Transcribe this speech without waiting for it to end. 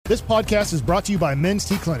This podcast is brought to you by Men's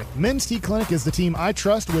T Clinic. Men's T Clinic is the team I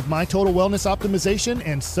trust with my total wellness optimization,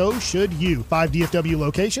 and so should you. 5 DFW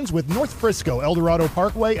locations with North Frisco, El Dorado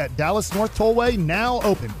Parkway at Dallas North Tollway now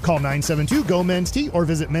open. Call 972-GO-MEN'S-T or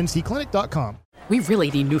visit mensteclinic.com. We really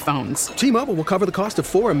need new phones. T-Mobile will cover the cost of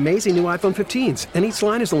 4 amazing new iPhone 15s, and each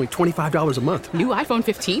line is only $25 a month. New iPhone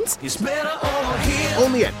 15s? It's better over here.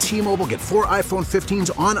 Only at T-Mobile, get 4 iPhone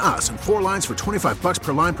 15s on us and 4 lines for $25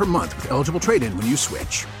 per line per month with eligible trade-in when you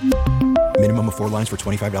switch. Minimum of 4 lines for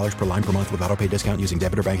 $25 per line per month with autopay discount using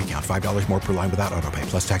debit or bank account. $5 more per line without autopay,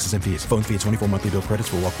 plus taxes and fees. Phone fee at 24 monthly bill credits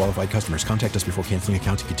for well-qualified customers. Contact us before canceling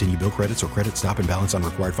account to continue bill credits or credit stop and balance on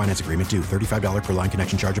required finance agreement due. $35 per line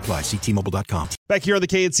connection charge applies. See T-Mobile.com. Back here on the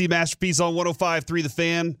KNC Masterpiece on 105.3 The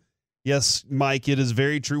Fan. Yes, Mike, it is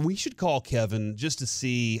very true. We should call Kevin just to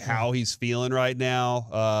see how he's feeling right now.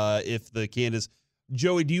 If the Candace.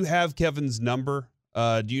 Joey, do you have Kevin's number?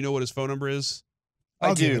 Do you know what his phone number is?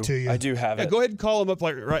 I'll give it to you. I do have it. Go ahead and call him up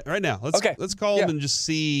right now. Let's call him and just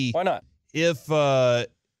see. Why not? If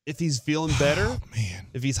he's feeling better. Oh, man.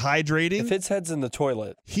 If he's hydrating. If his head's in the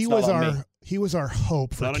toilet. He was our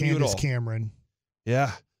hope for Candace Cameron.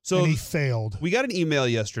 Yeah. So and he failed. We got an email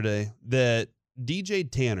yesterday that DJ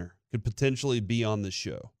Tanner could potentially be on the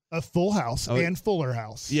show. A Full House and Fuller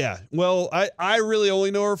House. Yeah. Well, I really only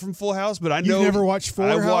know her from Full House, but I know. You've never watched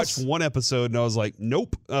Fuller House? I watched one episode and I was like,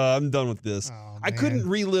 nope, I'm done with this. Oh, I couldn't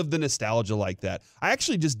relive the nostalgia like that. I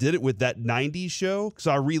actually just did it with that 90s show, so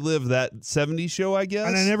I relived that 70s show, I guess.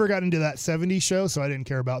 And I never got into that 70s show, so I didn't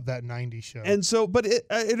care about that 90s show. And so, but it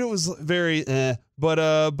was very but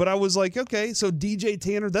I was like, okay, so DJ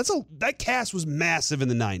Tanner, that cast was massive in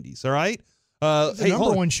the 90s, all right? It's the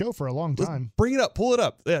number one show for a long time. Let's bring it up. Pull it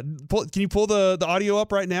up. Yeah, can you pull the audio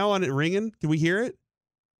up right now on it ringing? Can we hear it?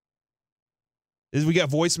 We got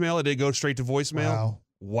voicemail. It did go straight to voicemail.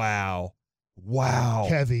 Wow.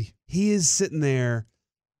 Heavy. He is sitting there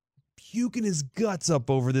puking his guts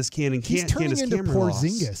up over this He's turning into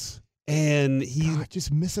Porzingis. And he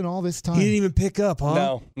just missing all this time. He didn't even pick up,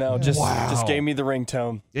 huh? No, just gave me the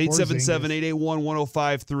ringtone.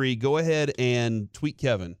 877-881-1053. Go ahead and tweet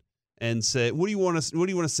Kevin and say, what do you want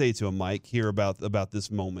to say to him, Mike, here about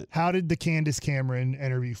this moment? How did the Candace Cameron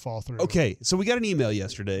interview fall through? Okay, so we got an email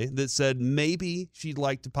yesterday that said maybe she'd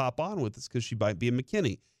like to pop on with us because she might be a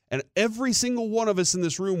McKinney. And every single one of us in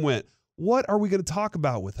this room went, what are we going to talk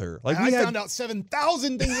about with her? Like I found out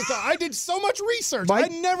 7,000 things. I did so much research. I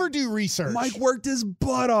never do research. Mike worked his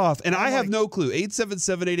butt off, and I have no clue.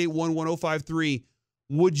 877-881-1053.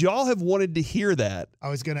 Would y'all have wanted to hear that? I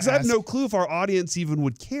was going to ask. I have no clue if our audience even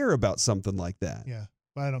would care about something like that. Yeah,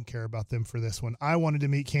 but I don't care about them for this one. I wanted to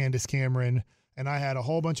meet Candace Cameron, and I had a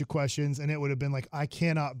whole bunch of questions, and it would have been like, I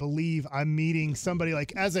cannot believe I'm meeting somebody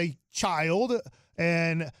like as a child.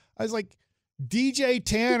 And I was like, DJ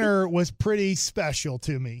Tanner was pretty special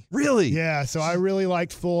to me. Really? Yeah. So I really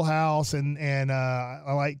liked Full House and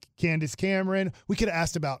I like Candace Cameron. We could have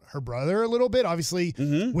asked about her brother a little bit. Obviously,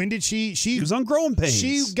 when did she was on Growing Pains.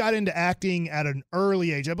 She got into acting at an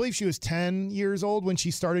early age. I believe she was 10 years old when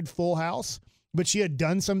she started Full House, but she had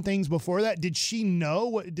done some things before that. Did she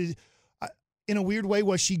know in a weird way,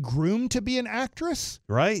 was she groomed to be an actress?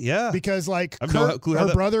 Right, yeah. Because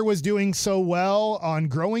her brother was doing so well on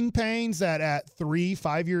Growing Pains that at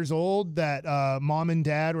 3-5 years old that mom and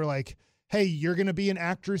dad were like, hey, you're going to be an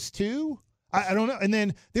actress too? I don't know. And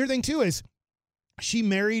then the other thing too is she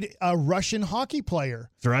married a Russian hockey player.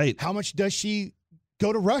 That's right. How much does she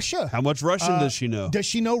go to Russia? How much Russian does she know? Does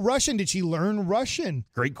she know Russian? Did she learn Russian?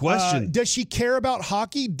 Great question. Does she care about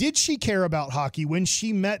hockey? Did she care about hockey when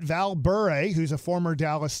she met Val Bure, who's a former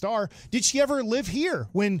Dallas Star? Did she ever live here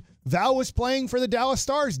when Val was playing for the Dallas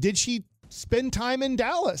Stars? Did she spend time in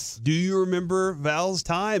Dallas? Do you remember Val's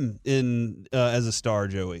time in as a star,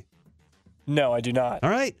 Joey? No, I do not. All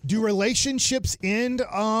right. Do relationships end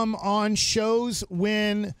on shows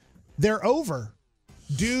when they're over?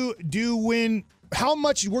 How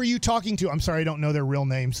much were you talking to? I'm sorry, I don't know their real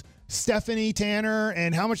names. Stephanie Tanner,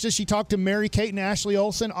 and how much does she talk to Mary-Kate and Ashley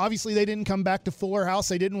Olsen? Obviously, they didn't come back to Fuller House.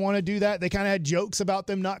 They didn't want to do that. They kind of had jokes about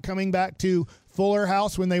them not coming back to Fuller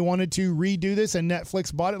House when they wanted to redo this, and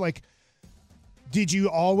Netflix bought it. Like, did you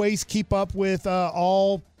always keep up with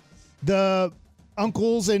all the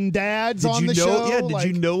uncles and dads on the show? Yeah, did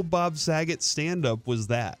you know Bob Saget's stand-up was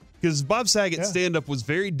that? Because Bob Saget's stand-up was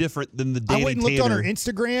very different than the Danny I went and looked Tanner. on her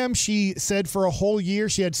Instagram. She said for a whole year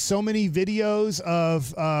she had so many videos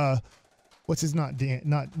of what's his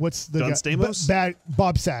what's the John guy? Stamos?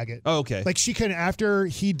 Bob Saget. Oh, okay. Like she couldn't, after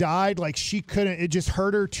he died, like she couldn't, it just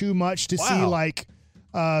hurt her too much to see like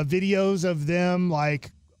videos of them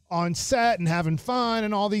like on set and having fun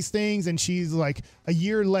and all these things. And she's like, a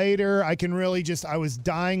year later, I can really I was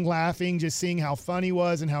dying laughing, just seeing how fun he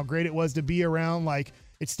was and how great it was to be around. Like,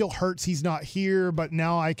 it still hurts he's not here, but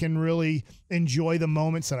now I can really enjoy the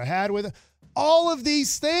moments that I had with him. All of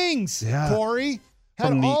these things, Corey,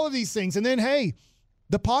 had all of these things. And then, hey,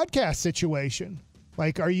 the podcast situation.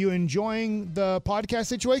 Like, are you enjoying the podcast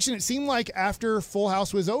situation? It seemed like after Full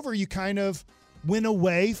House was over, you kind of went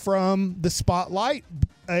away from the spotlight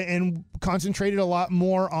and concentrated a lot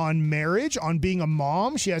more on marriage, on being a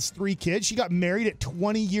mom. She has 3 kids. She got married at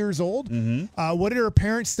 20 years old. What did her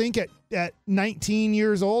parents think at 19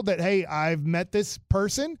 years old? That, hey, I've met this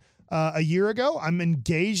person a year ago. I'm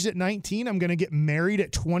engaged at 19. I'm going to get married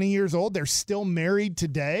at 20 years old. They're still married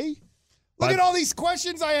today. Look at all these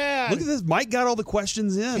questions I had. Look at this. Mike got all the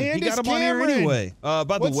questions in. Candace he got them Cameron. on here anyway. By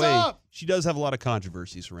the What's way, up? she does have a lot of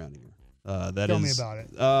controversy surrounding her. Tell me about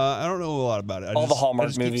it. I don't know a lot about it. All the Hallmark I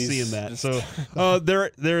just movies. keep seeing that. So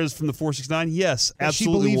there is from the 469. Yes, Does she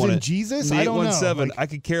absolutely believe want in it. Jesus? The I don't know. 817. Like, I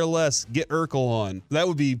could care less. Get Urkel on. That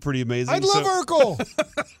would be pretty amazing. I'd love Urkel.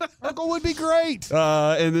 Urkel would be great.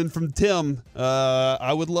 And then from Tim,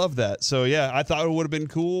 I would love that. So yeah, I thought it would have been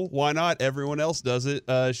cool. Why not? Everyone else does it.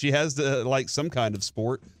 She has to like some kind of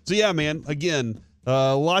sport. So yeah, man. Again.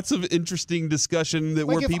 Lots of interesting discussion that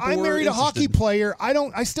Like, where if people I were married a hockey interested. player,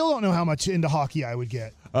 I still don't know how much into hockey I would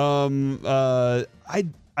get. I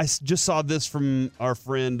just saw this from our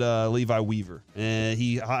friend Levi Weaver, and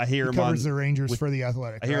I hear He him covers on the Rangers for the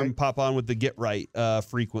Athletic. I hear right? him pop on with the Get Right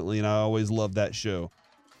frequently, and I always love that show.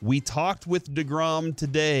 We talked with DeGrom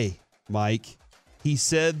today, Mike. He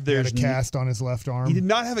said He there's had a cast on his left arm. He did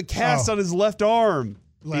not have a cast Oh. on his left arm.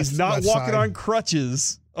 He's not left walking side. on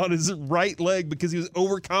crutches on his right leg because he was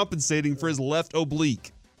overcompensating for his left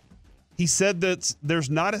oblique. He said that there's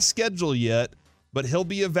not a schedule yet, but he'll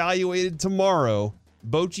be evaluated tomorrow.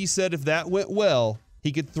 Bochy said if that went well,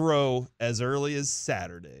 he could throw as early as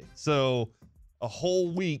Saturday. So a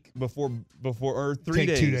whole week before or 3 Take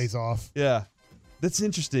days. 2 days off. Yeah. That's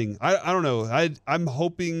interesting. I don't know. I'm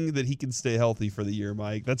hoping that he can stay healthy for the year,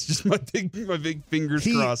 Mike. That's just my big fingers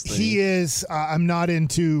crossed thing. He is. I'm not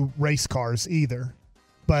into race cars either,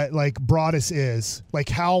 but like Broadus is. Like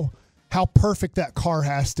how perfect that car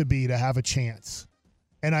has to be to have a chance.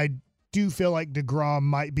 And I do feel like DeGrom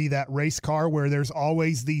might be that race car where there's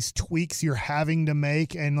always these tweaks you're having to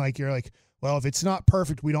make, and like you're like, well, if it's not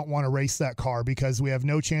perfect, we don't want to race that car because we have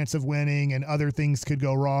no chance of winning and other things could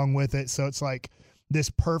go wrong with it. So it's like this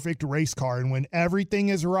perfect race car. And when everything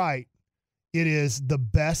is right, it is the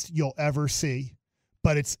best you'll ever see.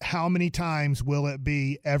 But it's how many times will it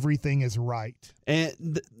be everything is right?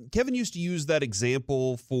 And Kevin used to use that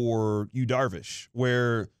example for Yu Darvish,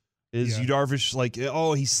 where is Yu Darvish like,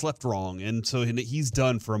 oh, he slept wrong, and so he's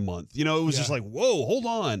done for a month. You know, it was just like, whoa, hold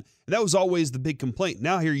on. And that was always the big complaint.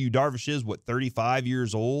 Now here Yu Darvish is, 35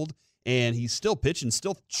 years old, and he's still pitching,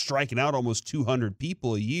 still striking out almost 200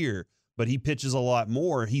 people a year, but he pitches a lot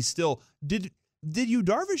more. He's still – did Yu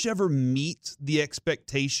Darvish ever meet the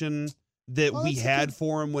expectation that we had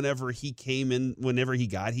for him whenever he came in, whenever he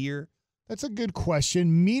got here? That's a good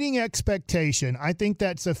question. Meeting expectation, I think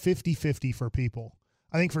that's a 50-50 for people.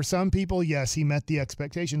 I think for some people, yes, he met the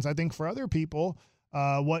expectations. I think for other people,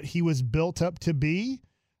 what he was built up to be,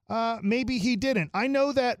 maybe he didn't. I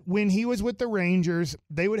know that when he was with the Rangers,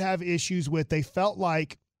 they would have issues with, they felt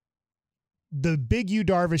like the big Yu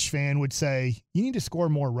Darvish fan would say, you need to score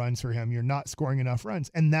more runs for him. You're not scoring enough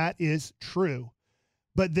runs. And that is true.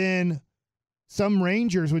 But then some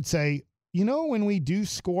Rangers would say, you know, when we do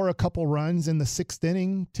score a couple runs in the 6th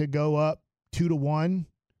inning to go up 2-1,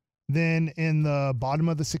 then in the bottom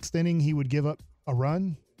of the 6th inning, he would give up a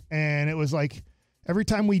run. And it was like every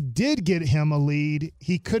time we did get him a lead,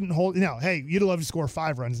 he couldn't hold. Now, hey, you'd love to score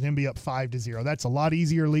 5 runs and him be up 5-0. That's a lot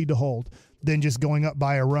easier lead to hold than just going up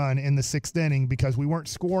by a run in the 6th inning because we weren't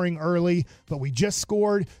scoring early, but we just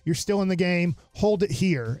scored. You're still in the game. Hold it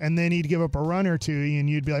here. And then he'd give up a run or two, and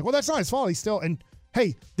you'd be like, well, that's not his fault. He's still – and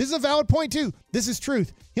hey, this is a valid point too. This is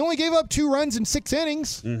truth. He only gave up 2 runs in 6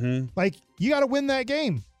 innings. Mm-hmm. Like, you got to win that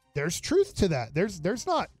game. There's truth to that.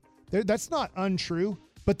 That's not untrue.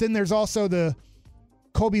 But then there's also the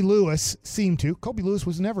Kobe Lewis Kobe Lewis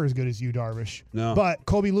was never as good as Yu Darvish. No. But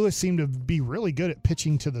Kobe Lewis seemed to be really good at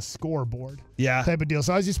pitching to the scoreboard. Yeah. Type of deal.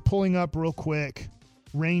 So I was just pulling up real quick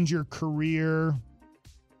Ranger career.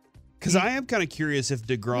 Because I am kind of curious if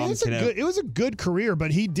DeGrom can have. It was a good career,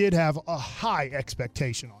 but he did have a high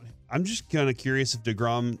expectation on him. I'm just kind of curious if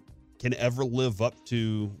DeGrom can ever live up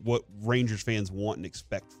to what Rangers fans want and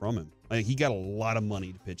expect from him. Like, he got a lot of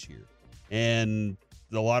money to pitch here. And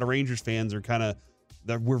a lot of Rangers fans are kind of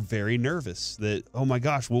that we're very nervous that, oh my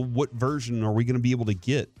gosh, well, what version are we going to be able to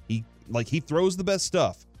get? He throws the best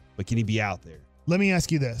stuff, but can he be out there? Let me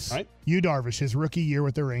ask you this. Right. Yu Darvish, his rookie year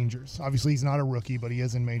with the Rangers. Obviously, he's not a rookie, but he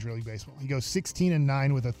is in Major League Baseball. He goes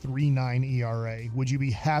 16-9 with a 3.9 ERA. Would you be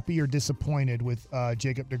happy or disappointed with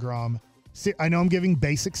Jacob deGrom? I know I'm giving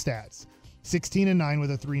basic stats. 16-9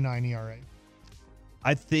 with a 3.9 ERA.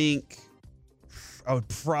 I think I would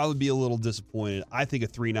probably be a little disappointed. I think a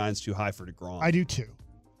 3.9 is too high for deGrom. I do too.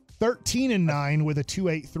 13-9 with a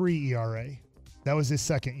 2.83 ERA. That was his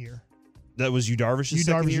second year. That was Yu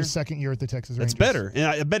Darvish's second year at the Texas Rangers. That's better. And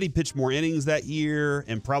I bet he pitched more innings that year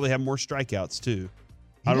and probably had more strikeouts too.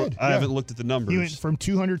 I haven't looked at the numbers. He went from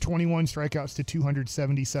 221 strikeouts to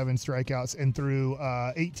 277 strikeouts and threw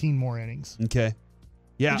 18 more innings. Okay.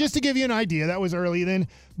 Yeah. And just to give you an idea, that was early. Then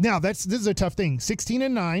now this is a tough thing.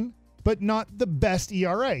 16-9, but not the best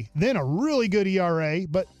ERA. Then a really good ERA,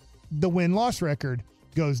 but the win-loss record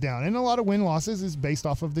goes down. And a lot of win-losses is based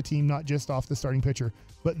off of the team, not just off the starting pitcher.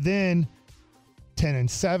 But then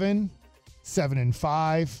 10-7,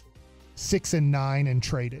 7-5, 6-9, and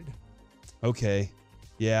traded. Okay.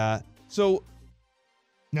 Yeah. So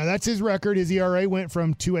now that's his record. His ERA went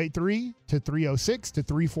from 2.83 to 3.06 to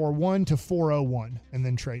 3.41 to 4.01, and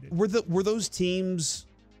then traded. Were those teams?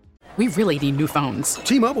 We really need new phones.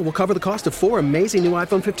 T-Mobile will cover the cost of 4 amazing new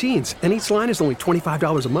iPhone 15s, and each line is only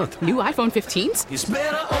 $25 a month. New iPhone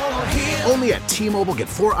 15s? Only at T-Mobile, get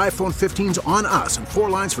 4 iPhone 15s on us and 4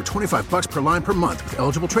 lines for $25 per line per month with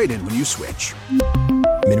eligible trade-in when you switch.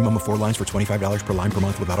 Minimum of 4 lines for $25 per line per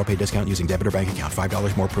month with autopay discount using debit or bank account.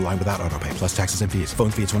 $5 more per line without autopay, plus taxes and fees. Phone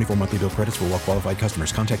fee at 24 monthly bill credits for well-qualified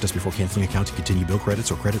customers. Contact us before canceling account to continue bill credits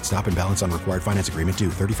or credit stop and balance on required finance agreement due.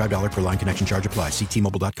 $35 per line connection charge applies. See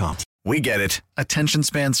T-Mobile.com. We get it. Attention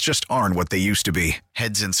spans just aren't what they used to be.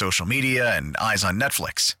 Heads in social media and eyes on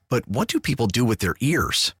Netflix. But what do people do with their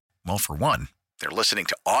ears? Well, for one, they're listening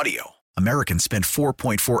to audio. Americans spend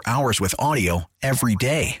 4.4 hours with audio every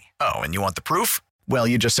day. Oh, and you want the proof? Well,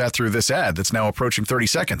 you just sat through this ad that's now approaching 30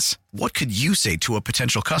 seconds. What could you say to a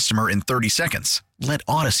potential customer in 30 seconds? Let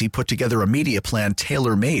Odyssey put together a media plan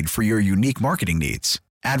tailor-made for your unique marketing needs.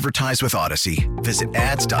 Advertise with Odyssey. Visit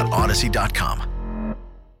ads.odyssey.com.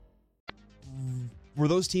 Were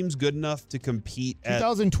those teams good enough to compete at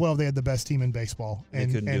 2012, they had the best team in baseball. They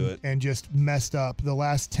couldn't do it. And just messed up. The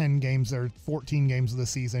last 10 games or 14 games of the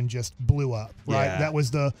season just blew up, right? Yeah.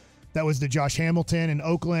 That was the Josh Hamilton in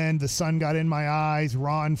Oakland. The sun got in my eyes.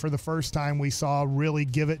 Ron, for the first time we saw, really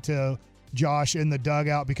give it to Josh in the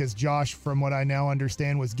dugout because Josh, from what I now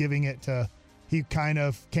understand, was giving it to – he kind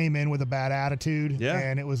of came in with a bad attitude. Yeah.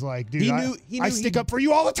 And it was like, dude, I stick up for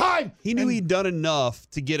you all the time. He knew he'd done enough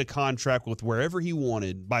to get a contract with wherever he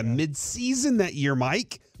wanted by midseason that year,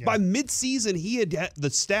 Mike. Yeah. By midseason, he had the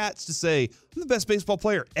stats to say, I'm the best baseball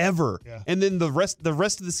player ever. Yeah. And then the rest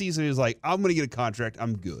of the season, he was like, I'm going to get a contract.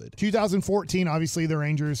 I'm good. 2014, obviously, the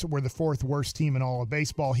Rangers were the 4th worst team in all of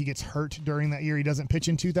baseball. He gets hurt during that year. He doesn't pitch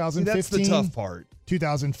in 2015. See, that's the tough part.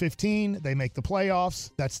 2015, they make the playoffs.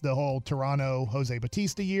 That's the whole Toronto Jose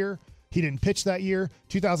Bautista year. He didn't pitch that year.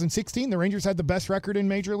 2016, the Rangers had the best record in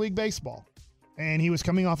Major League Baseball. And he was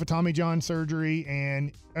coming off of Tommy John surgery,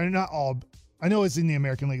 and not all. I know it's in the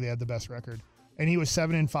American League they had the best record. And he was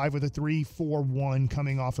 7-5 with a 3.41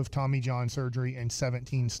 coming off of Tommy John surgery and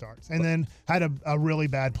 17 starts. And then had a really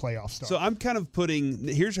bad playoff start. So I'm kind of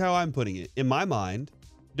here's how I'm putting it. In my mind,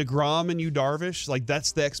 deGrom and Yu Darvish, like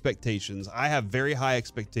that's the expectations. I have very high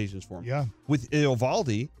expectations for him. Yeah. With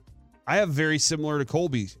Eovaldi, I have very similar to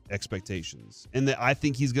Colby expectations, and that I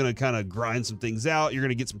think he's going to kind of grind some things out. You're going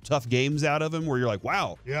to get some tough games out of him where you're like,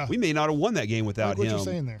 wow, we may not have won that game without him. What you're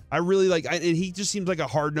saying there. I really and he just seems like a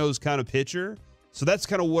hard-nosed kind of pitcher. So that's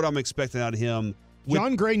kind of what I'm expecting out of him.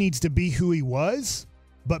 John Gray needs to be who he was,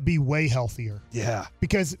 but be way healthier. Yeah.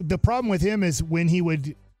 Because the problem with him is when he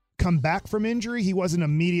would come back from injury, he wasn't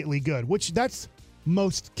immediately good, which that's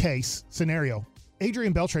most case scenario.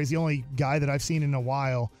 Adrian Beltre is the only guy that I've seen in a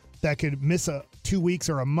while that could miss 2 weeks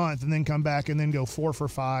or a month and then come back and then go 4 for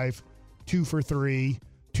 5, 2 for 3,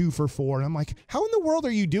 2 for 4. And I'm like, how in the world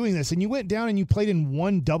are you doing this? And you went down and you played in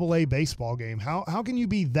one AA baseball game. How can you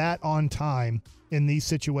be that on time in these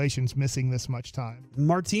situations, missing this much time?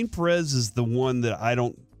 Martin Perez is the one that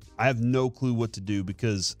I have no clue what to do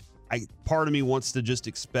because part of me wants to just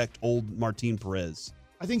expect old Martin Perez.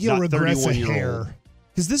 I think he'll regress a hair.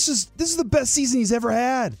 Because this is the best season he's ever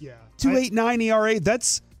had. Yeah. 2.89 ERA.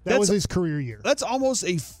 That was his career year. That's almost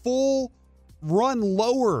a full run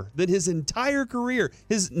lower than his entire career.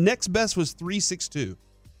 His next best was 3.62.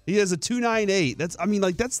 He has a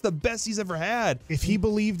 2.98. That's the best he's ever had. If he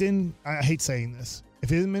believed in, I hate saying this, If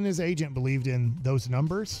him and his agent believed in those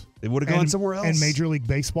numbers, They would have gone somewhere else. and Major League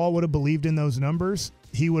Baseball would have believed in those numbers,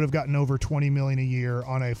 he would have gotten over $20 million a year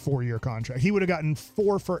on a 4-year contract. He would have gotten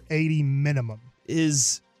 4 for $80 minimum.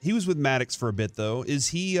 He was with Maddox for a bit though. Is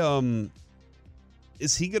he going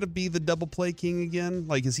to be the double play king again?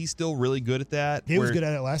 Like, is he still really good at that? He was good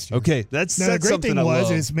at it last year. Okay, that's Now, the great something thing I was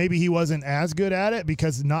love. is maybe he wasn't as good at it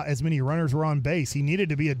because not as many runners were on base. He needed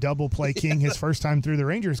to be a double play king his first time through the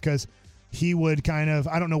Rangers because he would kind of,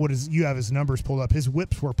 I don't know what you have his numbers pulled up. His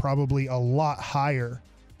whips were probably a lot higher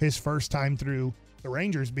his first time through the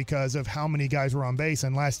Rangers because of how many guys were on base.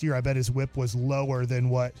 And last year, I bet his whip was lower than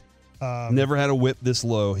what. Never had a whip this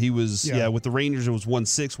low. He was, Yeah. with the Rangers, it was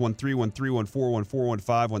 1.6, 1.3, 1.3, 1.4, 1.4,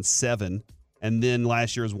 1.5, 1.7. And then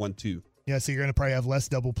last year was 1.2. Yeah, so you're going to probably have less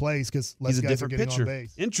double plays because less He's a guys are different getting pitcher. on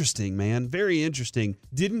base. Interesting, man. Very interesting.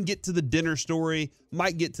 Didn't get to the dinner story.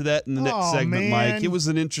 Might get to that in the next Oh, segment, man. Mike. It was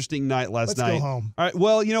an interesting night last Let's night. go home. All right.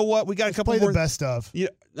 Well, you know what? We got a couple Play more. the best of. Yeah.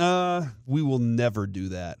 We will never do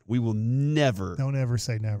that. We will never. Don't ever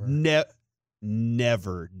say never.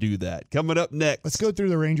 Never do that. Coming up next. Let's go through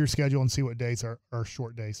the Rangers schedule and see what days are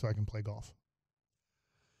short days so I can play golf.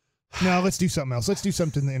 No, let's do something else. Let's do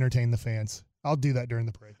something to entertain the fans. I'll do that during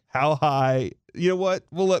the parade. How high? You know what?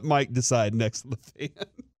 We'll let Mike decide next on the fan.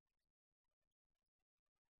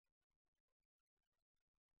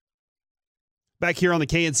 Back here on the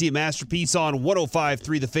KNC Masterpiece on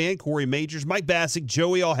 105.3 The Fan, Corey Majors, Mike Bassick,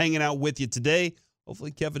 Joey all hanging out with you today.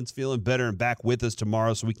 Hopefully Kevin's feeling better and back with us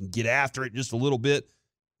tomorrow so we can get after it just a little bit.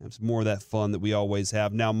 Have some more of that fun that we always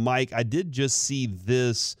have. Now, Mike, I did just see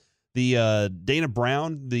this. The Dana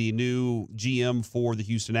Brown, the new GM for the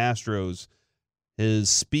Houston Astros, is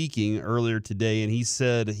speaking earlier today, and he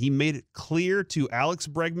said he made it clear to Alex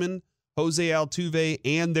Bregman, Jose Altuve,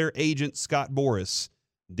 and their agent, Scott Boras,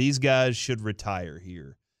 these guys should retire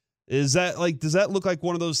here. Does that look like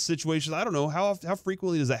one of those situations? I don't know. How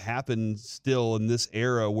frequently does that happen still in this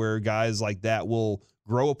era where guys like that will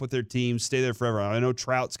grow up with their team, stay there forever? I know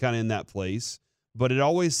Trout's kind of in that place, but it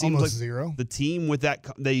always seems Almost like zero. the team with that,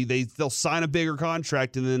 they'll sign a bigger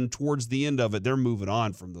contract, and then towards the end of it, they're moving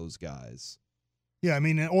on from those guys. Yeah, I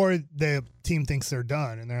mean, or the team thinks they're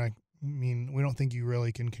done, and they're like, I mean, we don't think you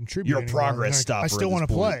really can contribute You're a anymore. progress And they're like, stopper. I still want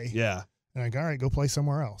to play. Yeah. And like, all right, go play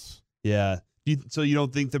somewhere else. Yeah. So you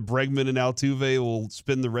don't think that Bregman and Altuve will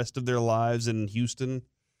spend the rest of their lives in Houston?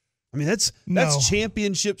 I mean, that's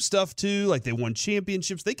championship stuff too. Like, they won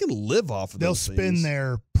championships. They can live off of They'll those spend things.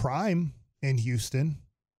 their prime in Houston.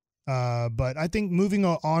 But I think moving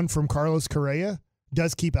on from Carlos Correa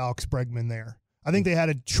does keep Alex Bregman there. I think they had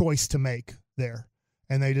a choice to make there.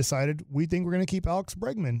 And they decided, we think we're going to keep Alex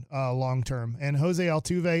Bregman long term. And Jose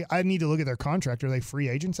Altuve, I need to look at their contract. Are they free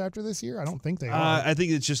agents after this year? I don't think they are. I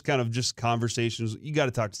think it's just kind of just conversations. You got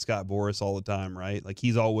to talk to Scott Boras all the time, right? Like,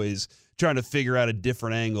 he's always trying to figure out a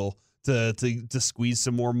different angle to squeeze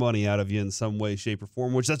some more money out of you in some way, shape, or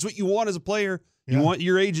form, which that's what you want as a player. You want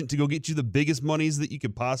your agent to go get you the biggest monies that you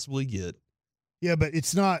could possibly get. Yeah, but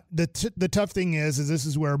it's not the tough thing is this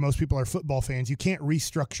is where most people are football fans. You can't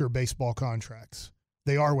restructure baseball contracts.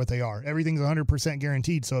 They are what they are. Everything's 100%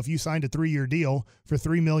 guaranteed. So if you signed a 3-year deal for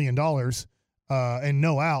 $3 million and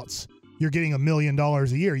no outs, you're getting $1 million a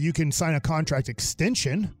year. You can sign a contract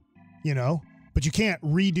extension, but you can't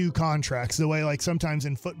redo contracts the way, like, sometimes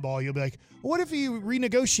in football, you'll be like, what if you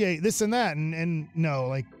renegotiate this and that? And no,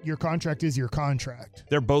 like, your contract is your contract.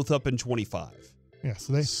 They're both up in 25. Yeah,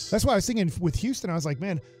 so that's why I was thinking with Houston, I was like,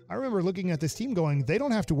 man, I remember looking at this team going, they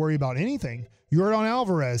don't have to worry about anything. Yordan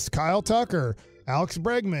Alvarez, Kyle Tucker, Alex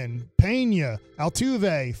Bregman, Pena,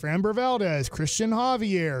 Altuve, Framber Valdez, Christian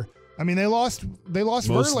Javier. I mean, they lost Most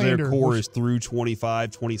Verlander. of their core is through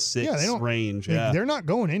 25, 26 range. Yeah. They're not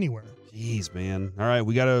going anywhere. Jeez, man. All right,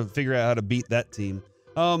 we got to figure out how to beat that team.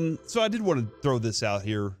 So I did want to throw this out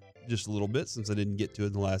here just a little bit since I didn't get to it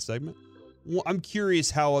in the last segment. Well, I'm curious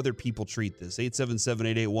how other people treat this.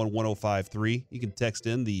 877-881-1053. You can text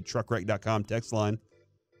in the truckwreck.com text line.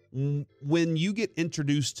 When you get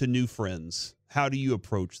introduced to new friends, how do you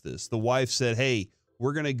approach this? The wife said, hey,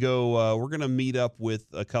 we're going to meet up with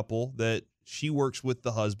a couple that she works with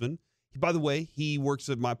the husband. By the way, he works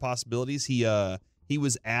at My Possibilities. He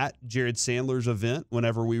was at Jared Sandler's event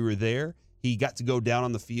whenever we were there. He got to go down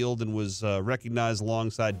on the field and was recognized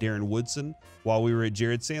alongside Darren Woodson while we were at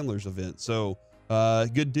Jared Sandler's event. So,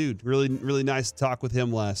 good dude. Really, really nice to talk with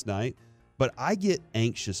him last night. But I get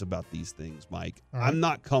anxious about these things, Mike. Right. I'm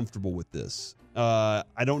not comfortable with this. I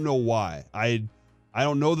don't know why. I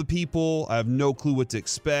don't know the people. I have no clue what to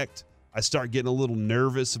expect. I start getting a little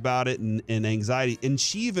nervous about it and anxiety. And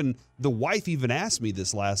the wife even asked me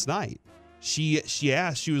this last night. she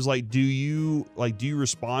asked, she was like, do you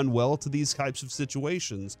respond well to these types of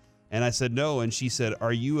situations? And I said no. And she said,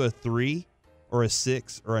 are you a 3 or a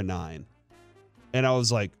 6 or a 9? And I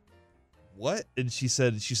was like, what? And she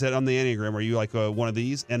said on the Enneagram, are you like one of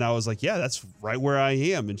these? And I was like, yeah, that's right where I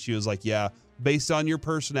am. And she was like, yeah, based on your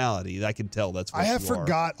personality, I can tell that's what I have you are.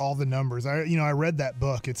 forgot all the numbers. I read that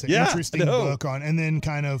book. It's an interesting book on, and then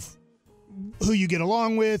kind of who you get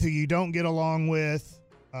along with, who you don't get along with,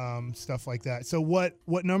 stuff like that. So what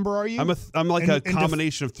number are you? I'm like a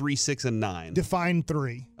combination of 3, 6, and 9. Define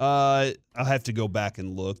 3. I'll have to go back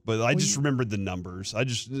and look, but I just remembered the numbers.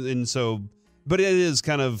 But it is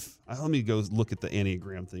kind of. Let me go look at the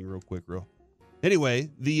Enneagram thing real quick, Anyway,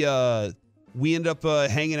 we end up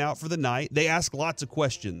hanging out for the night. They ask lots of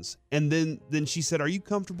questions, and then she said, "Are you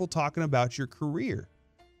comfortable talking about your career?"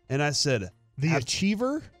 And I said, "The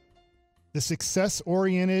achiever, the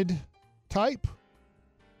success-oriented type."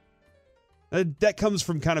 That comes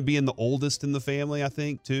from kind of being the oldest in the family, I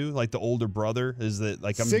think, too. Like the older brother is that.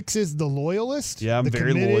 Like 6 is the loyalist. Yeah, I'm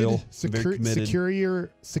very loyal. Very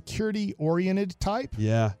committed. Security-oriented type.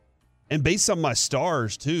 Yeah, and based on my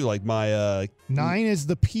stars too, like my 9 is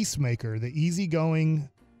the peacemaker, the easygoing,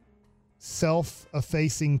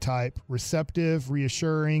 self-effacing type, receptive,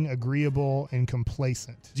 reassuring, agreeable, and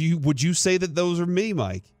complacent. Would you say that those are me,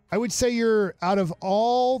 Mike? I would say you're out of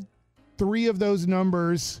all 3 of those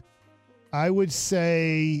numbers. I would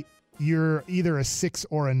say you're either a 6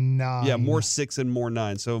 or a 9. Yeah, more 6 and more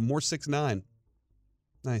 9. So more 6, 9.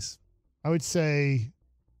 Nice. I would say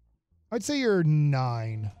you're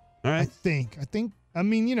 9. All right. I think. I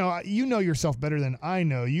mean, you know yourself better than I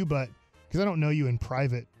know you, but because I don't know you in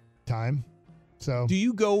private time. So do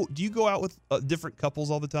you go out with different couples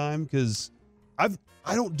all the time? Because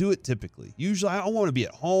I don't do it typically. Usually I want to be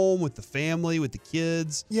at home with the family, with the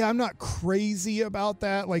kids. Yeah, I'm not crazy about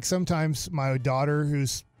that. Like sometimes my daughter,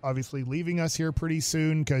 who's obviously leaving us here pretty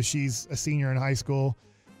soon because she's a senior in high school,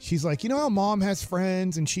 she's like, how mom has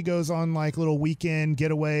friends and she goes on like little weekend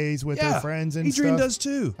getaways with her friends and Adrian stuff. does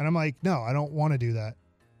too. And I'm like, no, I don't want to do that.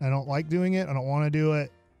 I don't like doing it. I don't want to do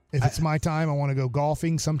it. If it's my time, I want to go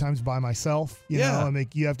golfing, sometimes by myself. You know,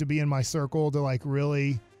 you have to be in my circle to like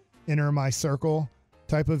really enter my circle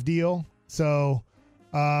type of deal. So,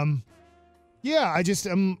 I'm just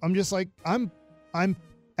like, I'm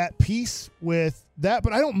at peace with that,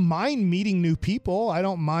 but I don't mind meeting new people. I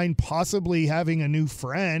don't mind possibly having a new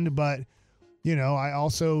friend, but I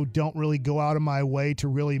also don't really go out of my way to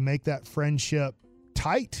really make that friendship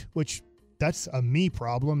tight, which that's a me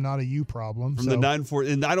problem, not a you problem. From the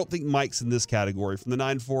 9-4, and I don't think Mike's in this category. From the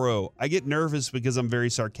 940, I get nervous because I'm very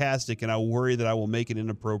sarcastic and I worry that I will make an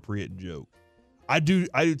inappropriate joke. I do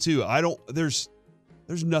too. There's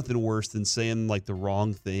nothing worse than saying like the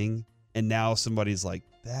wrong thing, and now somebody's like,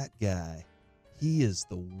 that guy, he is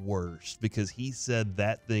the worst because he said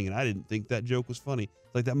that thing and I didn't think that joke was funny.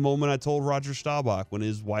 Like that moment I told Roger Staubach when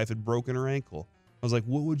his wife had broken her ankle. I was like,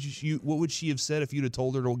 what would she have said if you'd have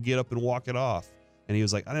told her to get up and walk it off? And he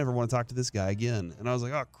was like, I never want to talk to this guy again. And I was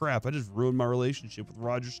like, oh crap, I just ruined my relationship with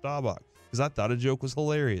Roger Staubach because I thought a joke was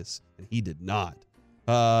hilarious and he did not.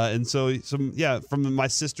 And so from my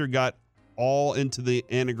sister got all into the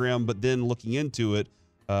Enneagram, but then looking into it,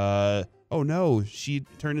 oh no, she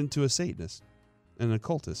turned into a Satanist and an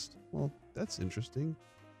occultist. Well, that's interesting.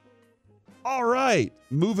 All right,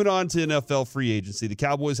 moving on to NFL free agency. The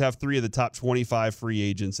Cowboys have 3 of the top 25 free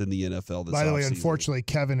agents in the NFL this offseason. By the way, unfortunately,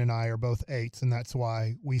 Kevin and I are both 8s, and that's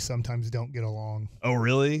why we sometimes don't get along. Oh,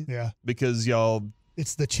 really? Yeah. Because y'all...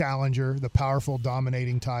 It's the challenger, the powerful,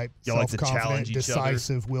 dominating type, y'all like to challenge each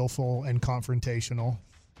decisive, other. willful, and confrontational.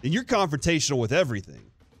 And you're confrontational with everything.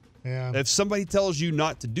 Yeah. If somebody tells you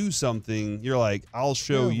not to do something, you're like, I'll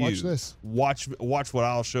show you. Watch this. Watch what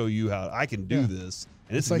I'll show you how I can do this.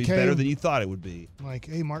 And it's going to be better than you thought it would be. Like,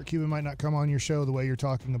 hey, Mark Cuban might not come on your show the way you're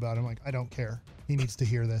talking about him. Like, I don't care. He needs to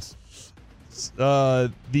hear this. I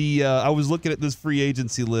was looking at this free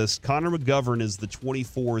agency list. Connor McGovern is the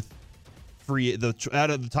 24th out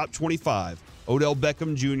of the top 25. Odell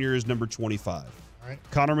Beckham Jr. is number 25. All right.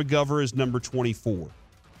 Connor McGovern is number 24.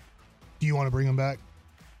 Do you want to bring him back?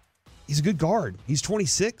 He's a good guard. He's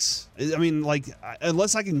 26. I mean, like,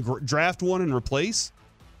 unless I can draft one and replace,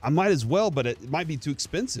 I might as well, but it might be too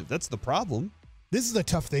expensive. That's the problem. This is the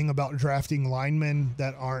tough thing about drafting linemen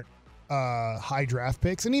that aren't high draft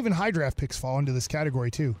picks, and even high draft picks fall into this category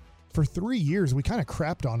too. For 3 years, we kind of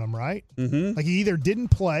crapped on him, right? Mm-hmm. Like he either didn't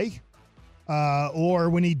play, or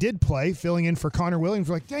when he did play, filling in for Connor Williams,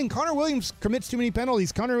 we're like, dang, Connor Williams commits too many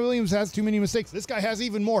penalties. Connor Williams has too many mistakes. This guy has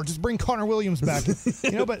even more. Just bring Connor Williams back.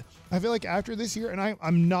 But I feel like after this year, and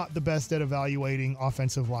I'm not the best at evaluating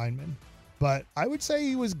offensive linemen, But I would say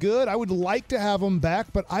he was good. I would like to have him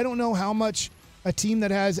back, but I don't know how much a team that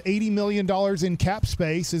has $80 million in cap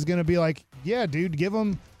space is going to be like, yeah, dude, give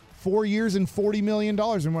him 4 years and $40 million.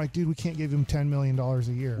 And we're like, dude, we can't give him $10 million a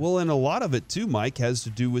year. Well, and a lot of it, too, Mike, has to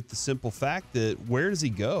do with the simple fact that where does he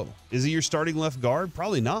go? Is he your starting left guard?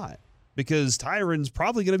 Probably not, because Tyron's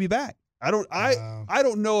probably going to be back. I don't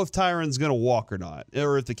know if Tyron's going to walk or not,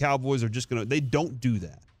 or if the Cowboys are just going to – they don't do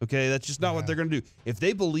that, okay? That's just not what they're going to do. If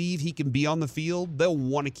they believe he can be on the field, they'll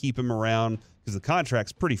want to keep him around because the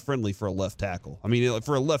contract's pretty friendly for a left tackle. I mean,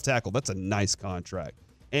 for a left tackle, that's a nice contract.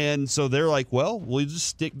 And so they're like, well, we'll just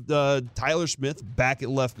stick Tyler Smith back at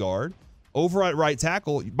left guard. Over at right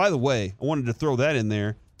tackle, by the way, I wanted to throw that in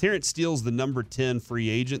there. Terrence Steele's the number 10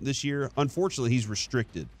 free agent this year. Unfortunately, he's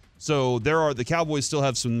restricted. So the Cowboys still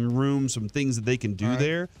have some room, some things that they can do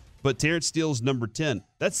there. But Terrence Steele's number 10.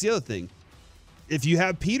 That's the other thing. If you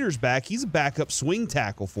have Peters back, he's a backup swing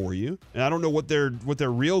tackle for you. And I don't know what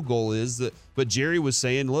their real goal is. But Jerry was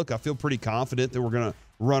saying, look, I feel pretty confident that we're going to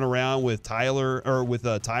run around with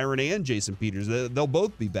Tyron and Jason Peters. They'll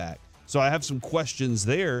both be back. So I have some questions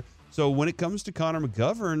there. So when it comes to Connor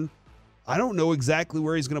McGovern, I don't know exactly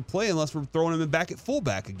where he's going to play unless we're throwing him back at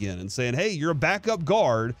fullback again and saying, hey, you're a backup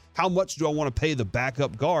guard. How much do I want to pay the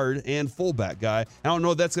backup guard and fullback guy? I don't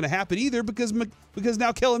know if that's going to happen either because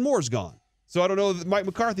now Kellen Moore's gone. So I don't know that Mike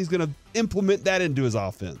McCarthy's going to implement that into his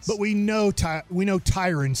offense. But we know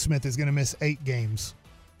Tyron Smith is going to miss 8 games.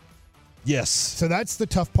 Yes. So that's the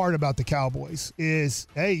tough part about the Cowboys is,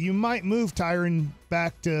 hey, you might move Tyron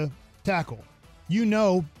back to tackle. You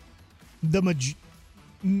know,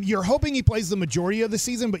 you're hoping he plays the majority of the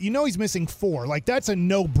season, but you know he's missing 4. Like, that's a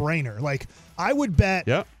no-brainer. Like, I would bet,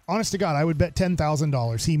 honest to God, I would bet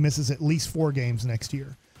 $10,000 he misses at least 4 games next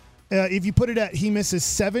year. If you put it at he misses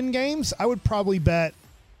 7 games, I would probably bet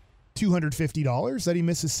 $250 that he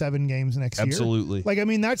misses 7 games next year. Absolutely. Like, I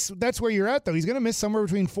mean, that's where you're at, though. He's going to miss somewhere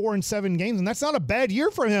between 4 and 7 games, and that's not a bad year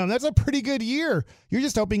for him. That's a pretty good year. You're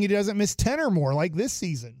just hoping he doesn't miss 10 or more like this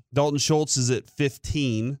season. Dalton Schultz is at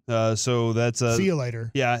 15, so that's see you later.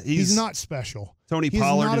 Yeah, he's not special. Pollard is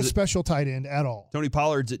not a special tight end at all. Tony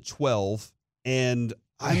Pollard's at 12, and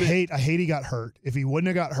I hate he got hurt. If he wouldn't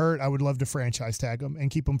have got hurt, I would love to franchise tag him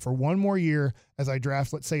and keep him for one more year as I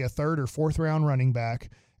draft, let's say, a 3rd or 4th round running back.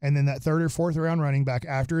 And then that 3rd or 4th round running back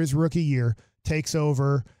after his rookie year takes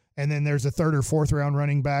over. And then there's a 3rd or 4th round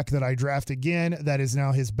running back that I draft again that is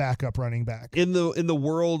now his backup running back. In the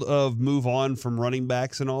world of move on from running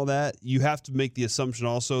backs and all that, you have to make the assumption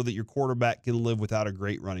also that your quarterback can live without a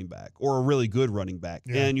great running back or a really good running back.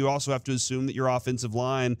 Yeah. And you also have to assume that your offensive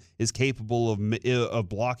line is capable of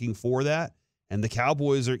blocking for that. And the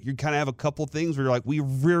Cowboys you kind of have a couple things where you're like, we're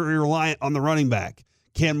really reliant on the running back.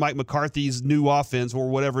 Can Mike McCarthy's new offense or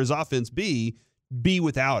whatever his offense be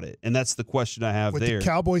without it? And that's the question I have with there. With the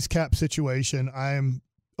Cowboys cap situation, I am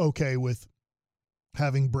okay with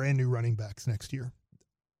having brand new running backs next year.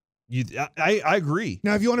 I agree.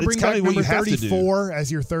 Now, if you want to bring back number 34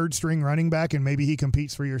 as your 3rd string running back and maybe he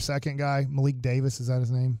competes for your 2nd guy, Malik Davis, is that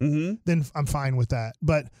his name? Mm-hmm. Then I'm fine with that.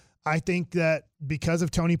 But I think that because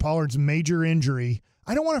of Tony Pollard's major injury,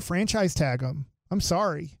 I don't want to franchise tag him. I'm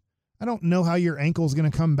sorry. I don't know how your ankle is going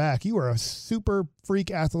to come back. You are a super freak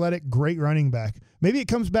athletic, great running back. Maybe it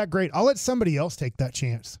comes back great. I'll let somebody else take that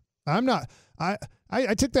chance. I'm not.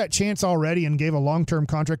 I took that chance already and gave a long-term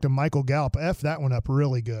contract to Michael Gallup. F that one up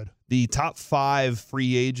really good. The top 5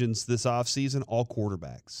 free agents this offseason, all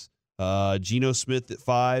quarterbacks. Geno Smith at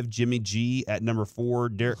 5, Jimmy G at number 4,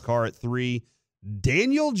 Derek Carr at 3.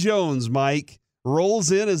 Daniel Jones, Mike, rolls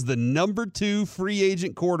in as the number 2 free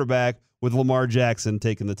agent quarterback with Lamar Jackson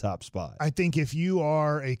taking the top spot. I think if you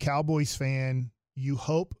are a Cowboys fan, you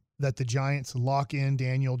hope that the Giants lock in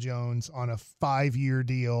Daniel Jones on a 5-year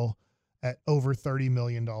deal at over $30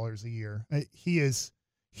 million a year. He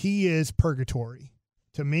is purgatory.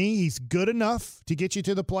 To me, he's good enough to get you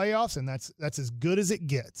to the playoffs, and that's as good as it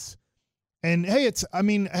gets. And hey,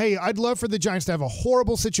 I'd love for the Giants to have a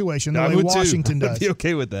horrible situation the way Washington does. I'd be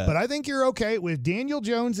okay with that. But I think you're okay with Daniel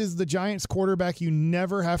Jones is the Giants quarterback. You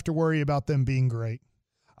never have to worry about them being great.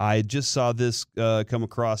 I just saw this come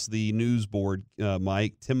across the news board,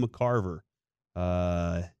 Mike. Tim McCarver,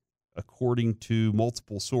 according to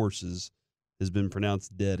multiple sources, has been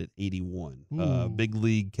pronounced dead at 81. Big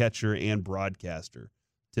league catcher and broadcaster,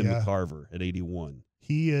 Tim McCarver at 81.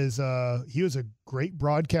 He was a great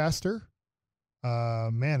broadcaster.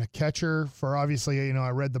 A catcher for obviously, I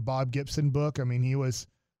read the Bob Gibson book. I mean, he was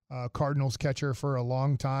Cardinals catcher for a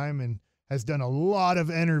long time and has done a lot of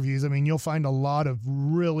interviews. I mean, you'll find a lot of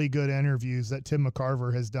really good interviews that Tim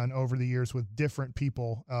McCarver has done over the years with different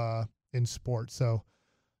people in sports. So,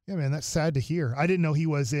 Yeah, man, that's sad to hear. I didn't know he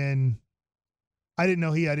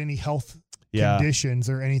had any health conditions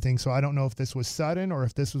or anything, so I don't know if this was sudden or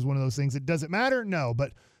if this was one of those things that doesn't matter. No,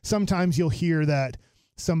 but sometimes you'll hear that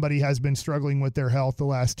somebody has been struggling with their health the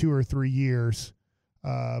last 2 or 3 years.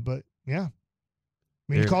 But yeah, I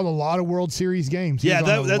mean, he called a lot of World Series games. Yeah,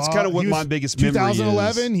 that's kind of what my biggest memory is.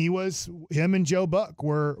 2011, him and Joe Buck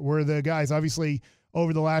were the guys. Obviously,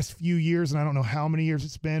 over the last few years, and I don't know how many years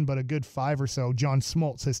it's been, but a good 5 or so, John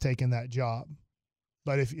Smoltz has taken that job.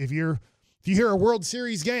 But if you hear a World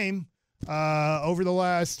Series game over the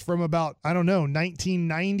last from about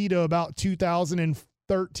 1990 to about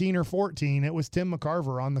 2013 or 14, it was Tim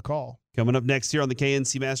McCarver on the call. Coming up next here on the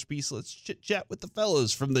KNC Masterpiece, let's chit chat with the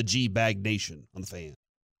fellas from the G-Bag Nation on the Fan.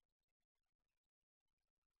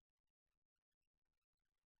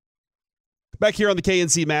 Back here on the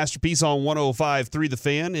KNC Masterpiece on 105.3 The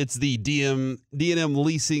Fan, it's the D&M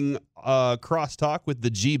Leasing crosstalk with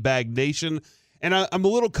the G-Bag Nation. And I'm a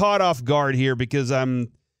little caught off guard here because I've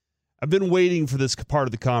been waiting for this part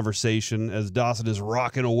of the conversation as Dawson is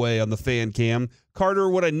rocking away on the fan cam. Carter,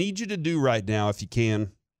 what I need you to do right now, if you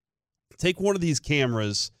can, take one of these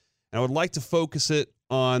cameras, and I would like to focus it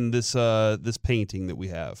on this painting that we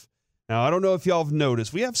have. Now, I don't know if y'all have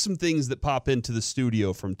noticed, we have some things that pop into the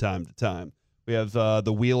studio from time to time. We have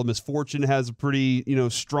the Wheel of Misfortune has a pretty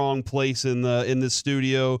strong place in this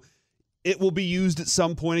studio. It will be used at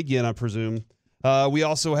some point again, I presume. We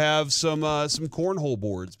also have some cornhole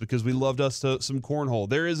boards because we loved us some cornhole.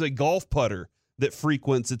 There is a golf putter that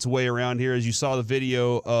frequents its way around here, as you saw the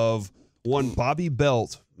video of one Bobby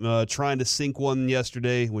Belt trying to sink one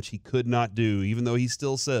yesterday, which he could not do, even though he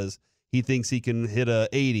still says he thinks he can hit a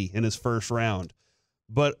 80 in his first round.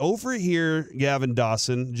 But over here, Gavin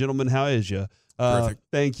Dawson, gentlemen, how is you? Perfect.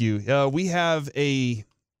 Thank you. We have a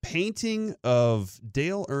painting of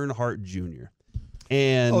Dale Earnhardt Jr.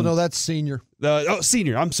 And oh, no, that's senior.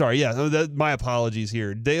 Senior. I'm sorry. Yeah, my apologies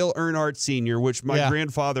here. Dale Earnhardt Sr., which my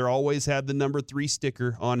grandfather always had the number 3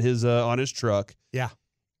 sticker on his truck. Yeah.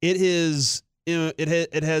 It is.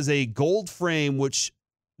 It has a gold frame, which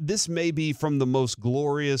this may be from the most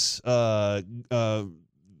glorious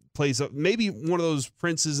place. Maybe one of those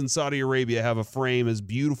princes in Saudi Arabia have a frame as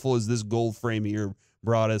beautiful as this gold frame here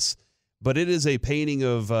brought us. But it is a painting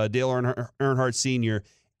of Dale Earnhardt Sr.,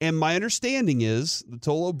 and my understanding is, the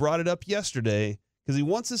Tolo brought it up yesterday, because he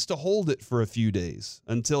wants us to hold it for a few days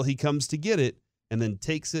until he comes to get it and then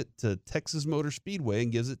takes it to Texas Motor Speedway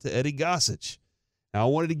and gives it to Eddie Gossage. Now, I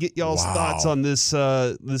wanted to get y'all's thoughts on this.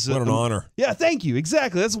 What an honor. Yeah, thank you.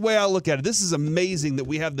 Exactly. That's the way I look at it. This is amazing that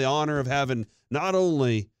we have the honor of having not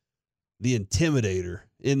only the Intimidator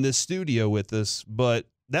in this studio with us, but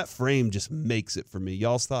that frame just makes it for me.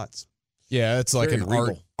 Y'all's thoughts? Yeah, it's like Very an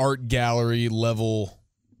regal. art gallery level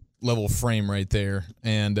frame right there.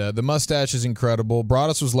 And the mustache is incredible.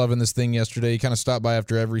 Broadus was loving this thing yesterday. He kind of stopped by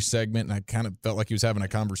after every segment, and I kind of felt like he was having a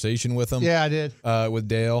conversation with him. Yeah, I did. With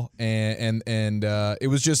Dale. And it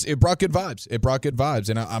was just, it brought good vibes.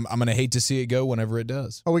 And I'm going to hate to see it go whenever it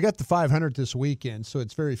does. Oh, we got the 500 this weekend, so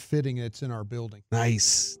it's very fitting it's in our building.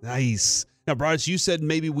 Nice. Now, Broadus, you said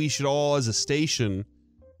maybe we should all, as a station,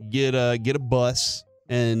 get a bus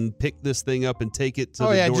and pick this thing up and take it to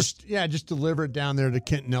the door. Just deliver it down there to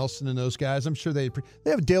Kent Nelson and those guys. I'm sure they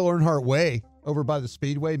have Dale Earnhardt Way over by the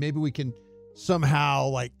Speedway. Maybe we can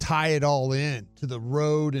somehow tie it all in to the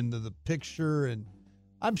road and to the picture, and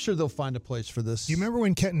I'm sure they'll find a place for this. Do you remember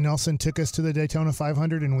when Kenton Nelson took us to the Daytona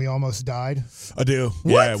 500 and we almost died? I do.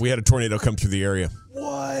 What? Yeah, we had a tornado come through the area.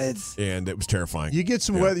 What? And it was terrifying. You get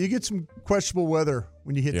some weather. You get some questionable weather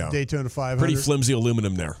when you hit the Daytona 500. Pretty flimsy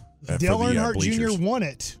aluminum there. Dale Earnhardt bleachers. Jr. won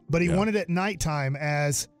it, but he won it at nighttime.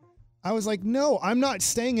 As I was like, no, I'm not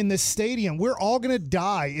staying in this stadium. We're all going to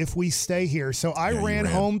die if we stay here. So I ran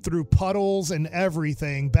home through puddles and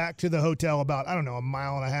everything back to the hotel about, a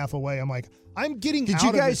mile and a half away. I'm like, I'm getting out of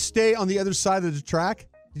Did you guys stay on the other side of the track?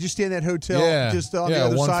 Did you stay in that hotel just on the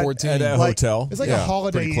other side? 114. At a hotel. It's like a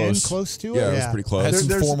Holiday Inn close to it. Yeah, it was pretty close. I had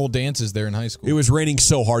some formal dances there in high school. It was raining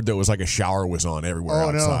so hard that it was like a shower was on everywhere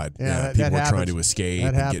outside. No. Yeah, people that were happens. trying to escape That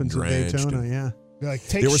and getting happens in drenched. Daytona, They're like,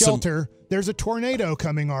 take shelter. There's a tornado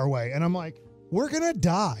coming our way. And I'm like, we're going to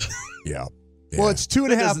die. Yeah. Well, it's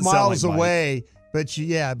 2.5 miles like away, but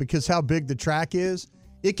because how big the track is,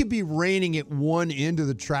 it could be raining at one end of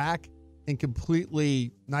the track and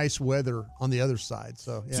completely nice weather on the other side.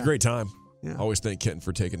 So It's a great time. Yeah. Always thank Kenton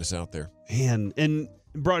for taking us out there. Man, and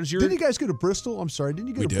Broadus, Didn't you guys go to Bristol? I'm sorry. Didn't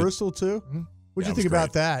you go to Bristol too? Mm-hmm. What'd you was think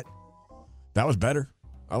about great. that? That was better.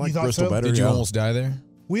 I like thought Bristol so? better. Did you yeah. almost die there?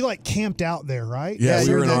 We camped out there, right? Yeah, we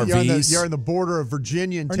were in You're RVs. on the border of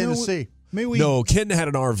Virginia and Tennessee. No, Kenton had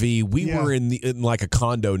an RV. We were in like a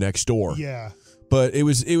condo next door. Yeah. But it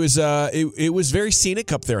was very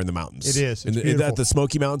scenic up there in the mountains. It is. It's beautiful. At the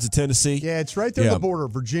Smoky Mountains of Tennessee. Yeah, it's right there on the border,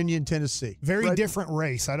 Virginia and Tennessee. Very different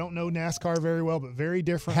race. I don't know NASCAR very well, but very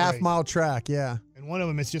different half-mile track, yeah. And one of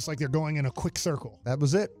them, it's just like they're going in a quick circle. That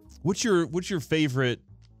was it. What's your favorite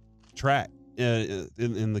track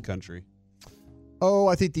in the country? Oh,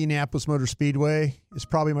 I think the Indianapolis Motor Speedway is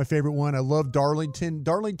probably my favorite one. I love Darlington.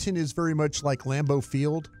 Darlington is very much like Lambeau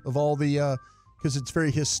Field of all the because it's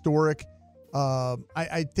very historic.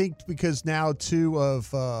 I think because now too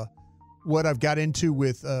of what I've got into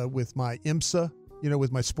with my IMSA,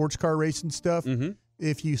 with my sports car racing stuff. Mm-hmm.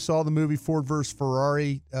 If you saw the movie Ford vs.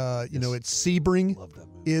 Ferrari, at Sebring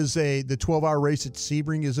is the 12-hour race at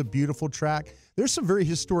Sebring is a beautiful track. There's some very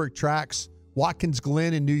historic tracks. Watkins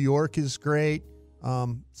Glen in New York is great.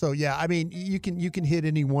 So yeah, I mean you can hit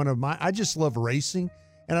any one of mine. I just love racing,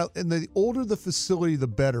 and the older the facility, the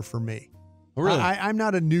better for me. Oh, really? I'm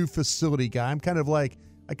not a new facility guy. I kind of like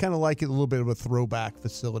it a little bit of a throwback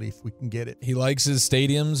facility if we can get it. He likes his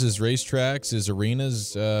stadiums, his racetracks, his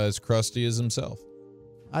arenas as crusty as himself.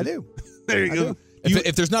 I do. There you go.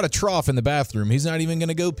 If there's not a trough in the bathroom, he's not even going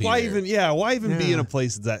to go pee. Why there. even be in a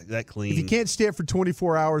place that clean? If you can't stay up for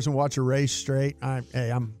 24 hours and watch a race straight,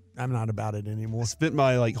 I'm not about it anymore. I spent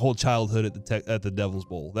my whole childhood at the Devil's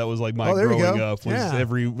Bowl. That was like my there you growing go. up. Was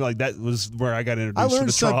that was where I got introduced. I learned to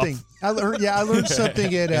the something. trough. I learned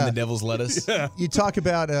something at and the Devil's Lettuce. Yeah. You talk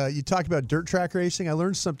about dirt track racing. I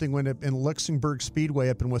learned something when in Luxembourg Speedway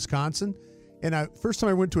up in Wisconsin. And first time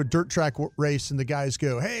I went to a dirt track race, and the guys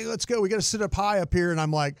go, "Hey, let's go. We got to sit up high up here." And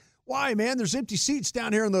I'm like, "Why, man? There's empty seats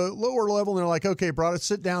down here in the lower level." And they're like, "Okay, bro, let's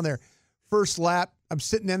sit down there." First lap, I'm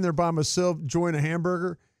sitting in there by myself, enjoying a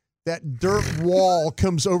hamburger. That dirt wall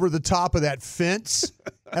comes over the top of that fence,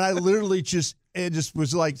 and I literally it just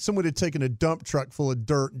was like someone had taken a dump truck full of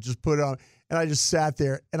dirt and just put it on. And I just sat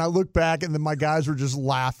there, and I looked back, and then my guys were just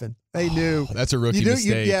laughing. They knew. That's a rookie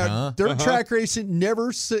mistake, huh? Dirt track racing,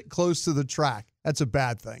 never sit close to the track. That's a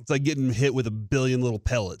bad thing. It's like getting hit with a billion little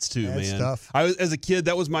pellets too, That's man. tough. As a kid,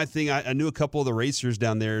 that was my thing. I knew a couple of the racers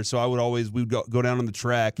down there, so we'd go down on the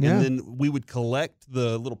track, and then we would collect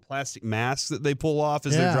the little plastic masks that they pull off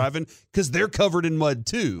as they're driving, because they're covered in mud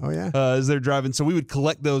too. Oh yeah, as they're driving. So we would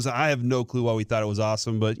collect those. I have no clue why we thought it was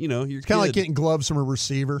awesome, but you're it's kind of like getting gloves from a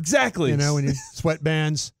receiver. Exactly. When you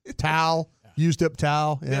sweatbands, towel, used up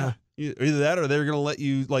towel. Yeah. Either that, or they're going to let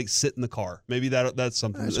you sit in the car. Maybe that's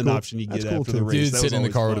something, an option you get after the race. Dude, sitting in the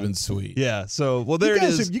car would have been sweet. Yeah. So there it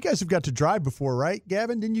is. You guys have got to drive before, right,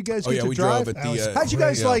 Gavin? Didn't you guys get to we drive? drove at the. How'd you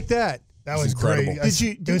guys like that? That was incredible.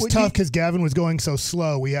 great. It was tough because Gavin was going so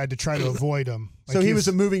slow. We had to try to avoid him. So he was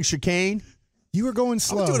a moving chicane. You were going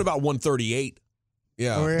slow. I was doing about 138.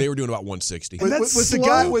 Yeah, they were doing about 160. Was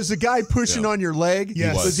the guy pushing on your leg?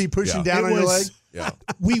 Yes. Was he pushing down on your leg? Yeah.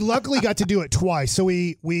 We luckily got to do it twice. So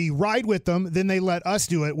we ride with them, then they let us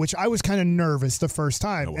do it, which I was kind of nervous the first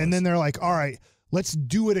time. And then they're like, all right, let's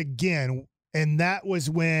do it again. And that was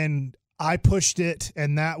when I pushed it,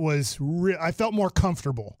 and that was I felt more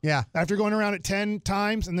comfortable. Yeah. After going around it 10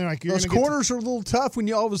 times, and they're like, those corners are a little tough when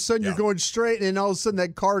you all of a sudden you're going straight, and all of a sudden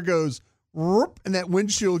that car goes whoop, and that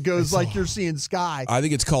windshield goes like you're seeing sky. I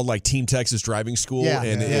think it's called Team Texas Driving School,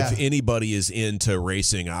 and if anybody is into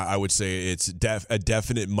racing, I would say it's a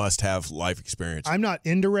definite must-have life experience. I'm not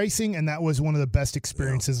into racing, and that was one of the best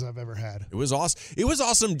experiences I've ever had. It was awesome. It was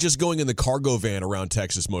awesome just going in the cargo van around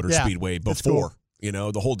Texas Motor Speedway before.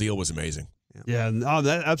 Cool. The whole deal was amazing. Yeah,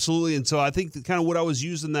 that absolutely. And so I think kind of what I was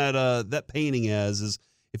using that painting as is,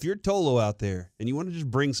 if you're Tolo out there and you want to just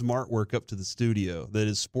bring some artwork up to the studio that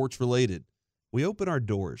is sports related, we open our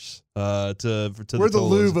doors to we're the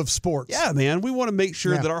Louvre of sports. Yeah, man. We want to make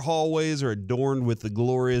sure that our hallways are adorned with the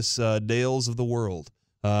glorious Dales of the world.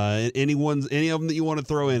 Any of them that you want to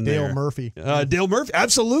throw in Dale there. Murphy. Dale Murphy.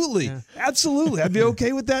 Absolutely. Absolutely. I'd be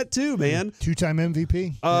okay with that too, man. 2-time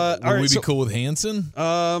MVP. Would we be cool with Hanson?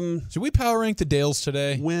 Should we power rank the Dales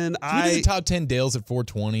today? Should we do the top 10 Dales at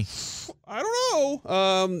 420? I don't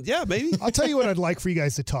know. Yeah, maybe. I'll tell you what I'd like for you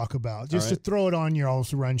guys to talk about, just to throw it on your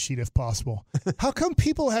all's run sheet if possible. How come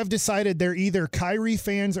people have decided they're either Kyrie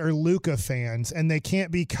fans or Luka fans, and they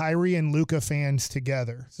can't be Kyrie and Luka fans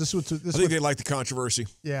together? I think they like the controversy.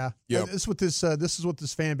 Yeah. Yep. This is what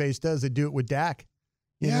this fan base does. They do it with Dak.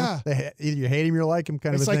 Yeah. Either you hate him or you like him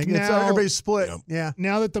kind It's of a like thing. now- Everybody's split. Yeah.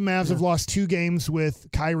 Now that the Mavs have lost 2 games with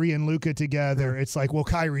Kyrie and Luka together, it's like, well,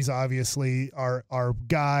 Kyrie's obviously our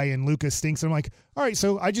guy, and Luka stinks. And I'm like, all right,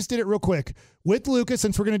 so I just did it real quick. With Luka,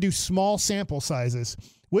 since we're going to do small sample sizes,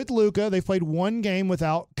 with Luka, they've played 1 game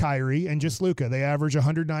without Kyrie and just Luka. They average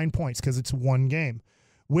 109 points because it's 1 game.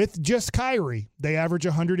 With just Kyrie, they average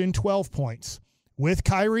 112 points. With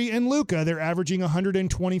Kyrie and Luka, they're averaging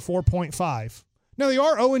 124.5. Now, they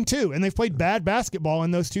are 0-2, and they've played bad basketball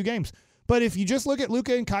in those two games. But if you just look at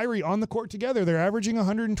Luka and Kyrie on the court together, they're averaging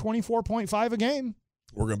 124.5 a game.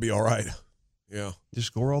 We're going to be all right. Yeah. Just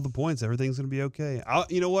score all the points. Everything's going to be okay.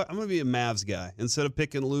 You know what? I'm going to be a Mavs guy. Instead of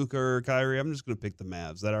picking Luka or Kyrie, I'm just going to pick the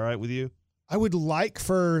Mavs. Is that all right with you? I would like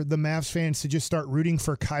for the Mavs fans to just start rooting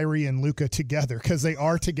for Kyrie and Luka together because they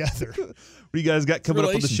are together. What do you guys got coming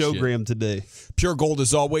up on the show, Graham, today? Pure Gold,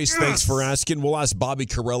 as always. Yes. Thanks for asking. We'll ask Bobby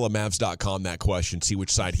Carella, Mavs.com, that question, see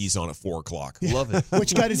which side he's on at 4 o'clock. Yeah. Love it.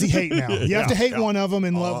 Which guy does he hate now? You have to hate one of them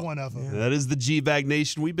and love one of them. That is the G-Bag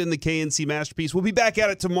Nation. We've been the KNC Masterpiece. We'll be back at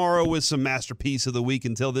it tomorrow with some Masterpiece of the Week.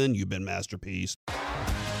 Until then, you've been Masterpiece.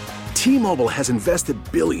 T-Mobile has invested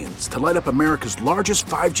billions to light up America's largest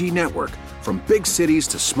 5G network, from big cities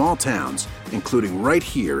to small towns, including right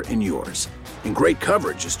here in yours. And great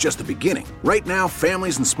coverage is just the beginning. Right now,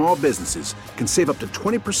 families and small businesses can save up to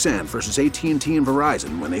 20% versus AT&T and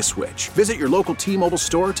Verizon when they switch. Visit your local T-Mobile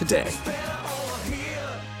store today.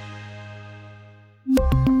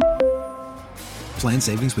 Plan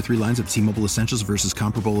savings with 3 lines of T-Mobile Essentials versus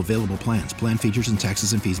comparable available plans. Plan features and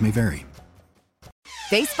taxes and fees may vary.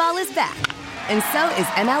 Baseball is back, and so is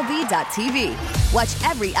MLB.tv.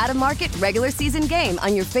 Watch every out-of-market regular season game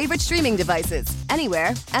on your favorite streaming devices,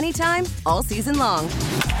 anywhere, anytime, all season long.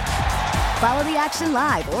 Follow the action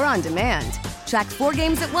live or on demand. Track 4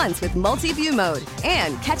 games at once with multi-view mode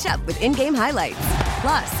and catch up with in-game highlights.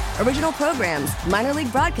 Plus, original programs, minor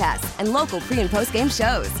league broadcasts, and local pre- and post-game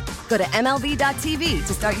shows. Go to MLB.tv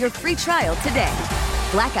to start your free trial today.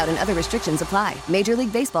 Blackout and other restrictions apply. Major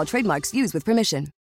League Baseball trademarks used with permission.